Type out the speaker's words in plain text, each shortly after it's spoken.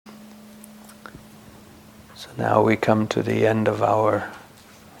So now we come to the end of our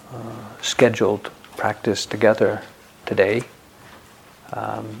scheduled practice together today.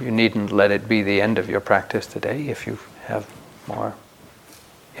 You needn't let it be the end of your practice today if you have more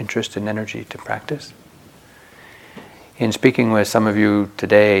interest and energy to practice. In speaking with some of you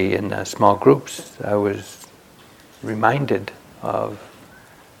today in small groups, I was reminded of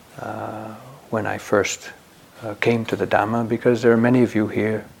when I first came to the Dhamma, because there are many of you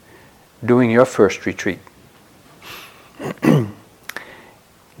here doing your first retreat.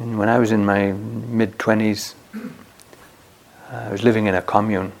 When I was in my mid-20s, I was living in a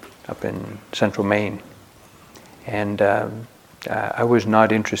commune up in central Maine, and I was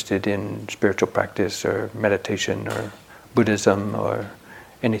not interested in spiritual practice or meditation or Buddhism or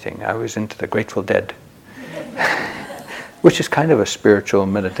anything. I was into the Grateful Dead, which is kind of a spiritual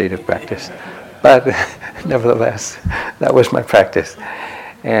meditative practice, but nevertheless, that was my practice.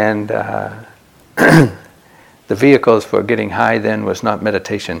 And the vehicles for getting high then was not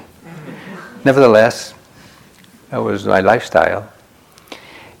meditation. Nevertheless, that was my lifestyle.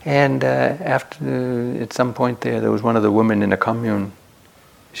 And at some point there was one of the women in the commune.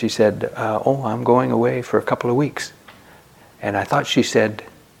 She said, "Oh, I'm going away for a couple of weeks." And I thought she said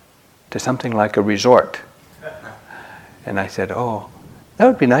to something like a resort. And I said, "Oh, that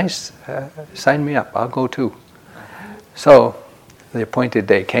would be nice. Sign me up. I'll go too." So the appointed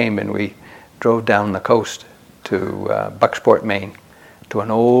day came, and we drove down the coast to Bucksport, Maine, to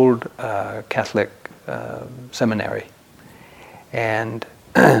an old Catholic seminary. And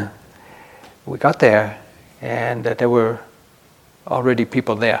we got there, and there were already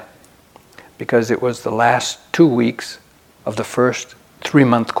people there, because it was the last 2 weeks of the first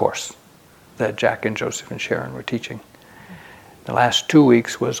 3-month course that Jack and Joseph and Sharon were teaching. The last 2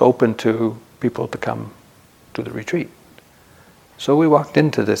 weeks was open to people to come to the retreat. So we walked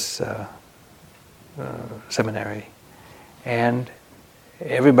into this seminary, and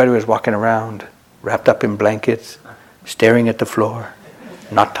everybody was walking around wrapped up in blankets, staring at the floor,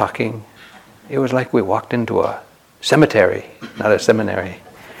 not talking. It was like we walked into a cemetery, not a seminary.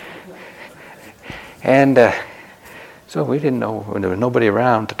 And so we didn't know, there was nobody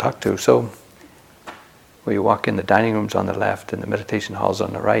around to talk to. So we walk in, the dining room's on the left and the meditation hall's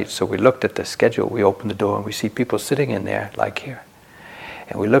on the right. So we looked at the schedule. We opened the door and we see people sitting in there like here.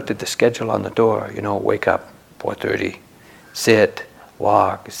 And we looked at the schedule on the door, wake up, 4:30, sit,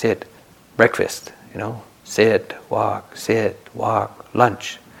 walk, sit, breakfast, sit, walk,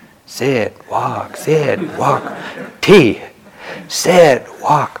 lunch, sit, walk, tea, sit,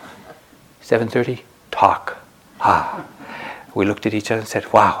 walk, 7:30, talk. We looked at each other and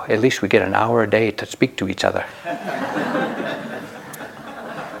said, wow, at least we get an hour a day to speak to each other.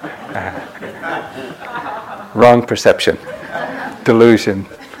 Wrong perception. Delusion.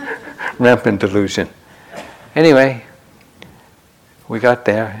 Rampant delusion. Anyway, we got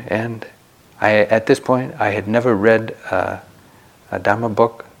there, and at this point, I had never read a Dhamma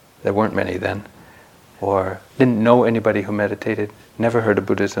book. There weren't many then. Or didn't know anybody who meditated, never heard of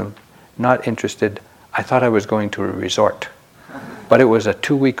Buddhism, not interested. I thought I was going to a resort. But it was a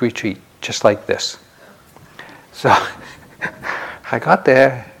 2-week retreat, just like this. So I got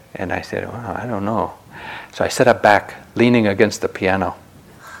there, and I said, well, I don't know. So I sat up back, leaning against the piano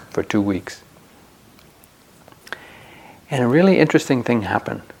for 2 weeks. And a really interesting thing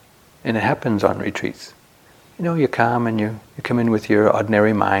happened. And it happens on retreats. You come and you come in with your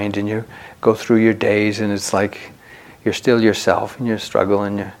ordinary mind, and you go through your days, and it's like you're still yourself, and you struggle,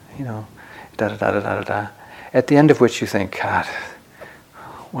 and da-da-da-da-da-da. At the end of which you think, God,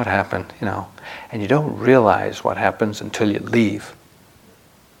 what happened, And you don't realize what happens until you leave.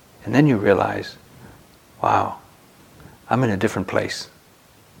 And then you realize, wow, I'm in a different place.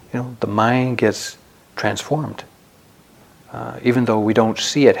 The mind gets transformed. Even though we don't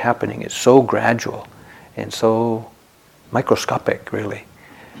see it happening, it's so gradual and so microscopic, really,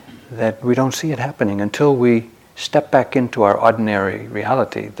 that we don't see it happening until we step back into our ordinary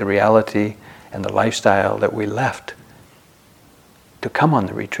reality, the reality and the lifestyle that we left to come on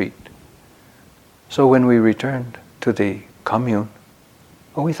the retreat. So when we returned to the commune,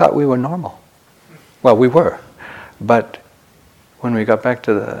 we thought we were normal. Well, we were, but when we got back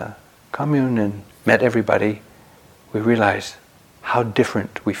to the commune and met everybody, we realized how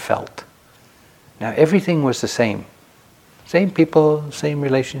different we felt. Now everything was the same. Same people, same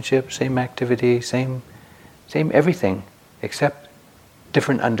relationship, same activity, same everything, except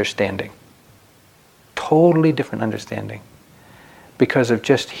different understanding. Totally different understanding. Because of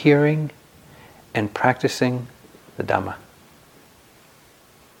just hearing and practicing the Dhamma.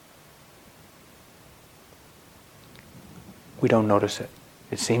 We don't notice it.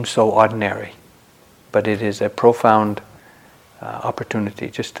 It seems so ordinary. but it is a profound opportunity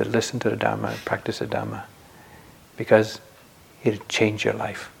just to listen to the Dhamma and practice the Dhamma, because it'll change your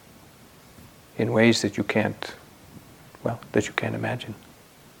life in ways that you can't imagine.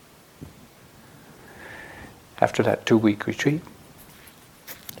 After that 2-week retreat,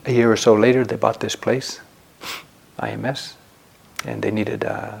 a year or so later, they bought this place, IMS, and they needed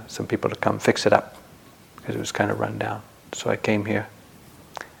some people to come fix it up because it was kind of run down. So I came here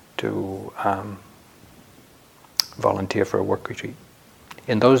to volunteer for a work retreat.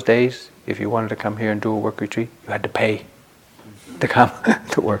 In those days, if you wanted to come here and do a work retreat, you had to pay to come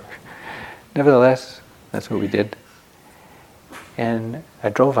to work. Nevertheless, that's what we did. And I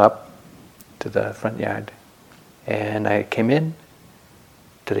drove up to the front yard, and I came in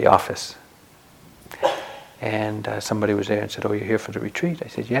to the office. And somebody was there and said, "Oh, you're here for the retreat?" I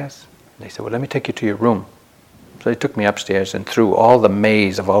said, "Yes." And they said, "Well, let me take you to your room." So they took me upstairs and through all the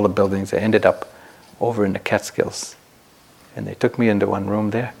maze of all the buildings. I ended up over in the Catskills. And they took me into one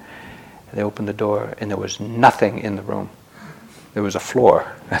room there. And they opened the door, and there was nothing in the room. There was a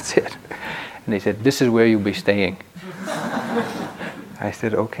floor. That's it. And they said, "This is where you'll be staying." I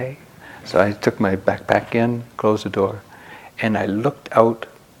said, "Okay." So I took my backpack in, closed the door, and I looked out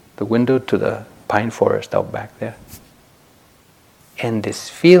the window to the pine forest out back there. And this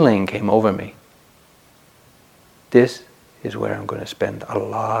feeling came over me. This is where I'm going to spend a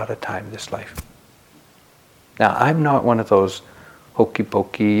lot of time this life. Now, I'm not one of those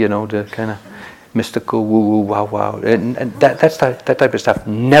hokey-pokey, the kind of mystical woo-woo, wow-wow. And that type of stuff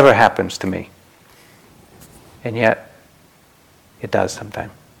never happens to me. And yet, it does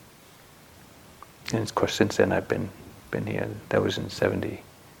sometimes. And of course, since then I've been here. That was in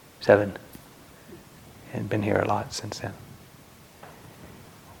 1977. And been here a lot since then.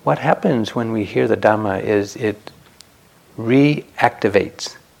 What happens when we hear the Dhamma is it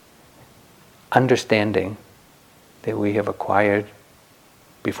reactivates understanding that we have acquired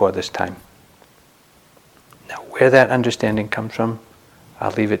before this time. Now, where that understanding comes from,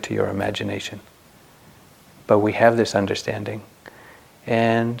 I'll leave it to your imagination. But we have this understanding,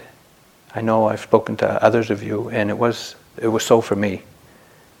 and I know I've spoken to others of you, and it was so for me,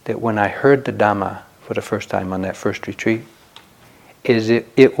 that when I heard the Dhamma for the first time on that first retreat,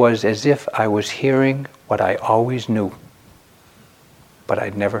 it was as if I was hearing what I always knew, but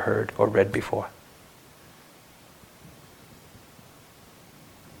I'd never heard or read before.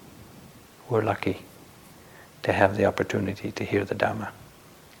 We're lucky to have the opportunity to hear the Dhamma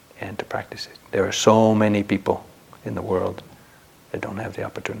and to practice it. There are so many people in the world that don't have the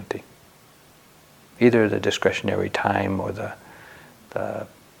opportunity. Either the discretionary time or the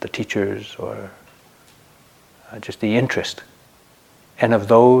teachers or just the interest. And of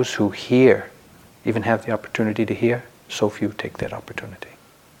those who hear, even have the opportunity to hear, so few take that opportunity.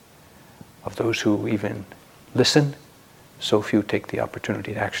 Of those who even listen, so few take the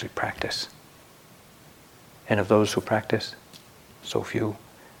opportunity to actually practice. And of those who practice, so few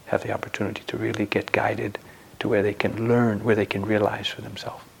have the opportunity to really get guided to where they can learn, where they can realize for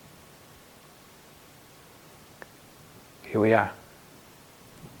themselves. Here we are,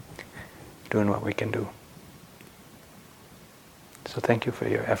 doing what we can do. So thank you for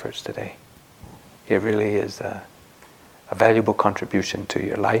your efforts today. It really is a valuable contribution to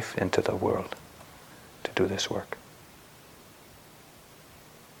your life and to the world to do this work.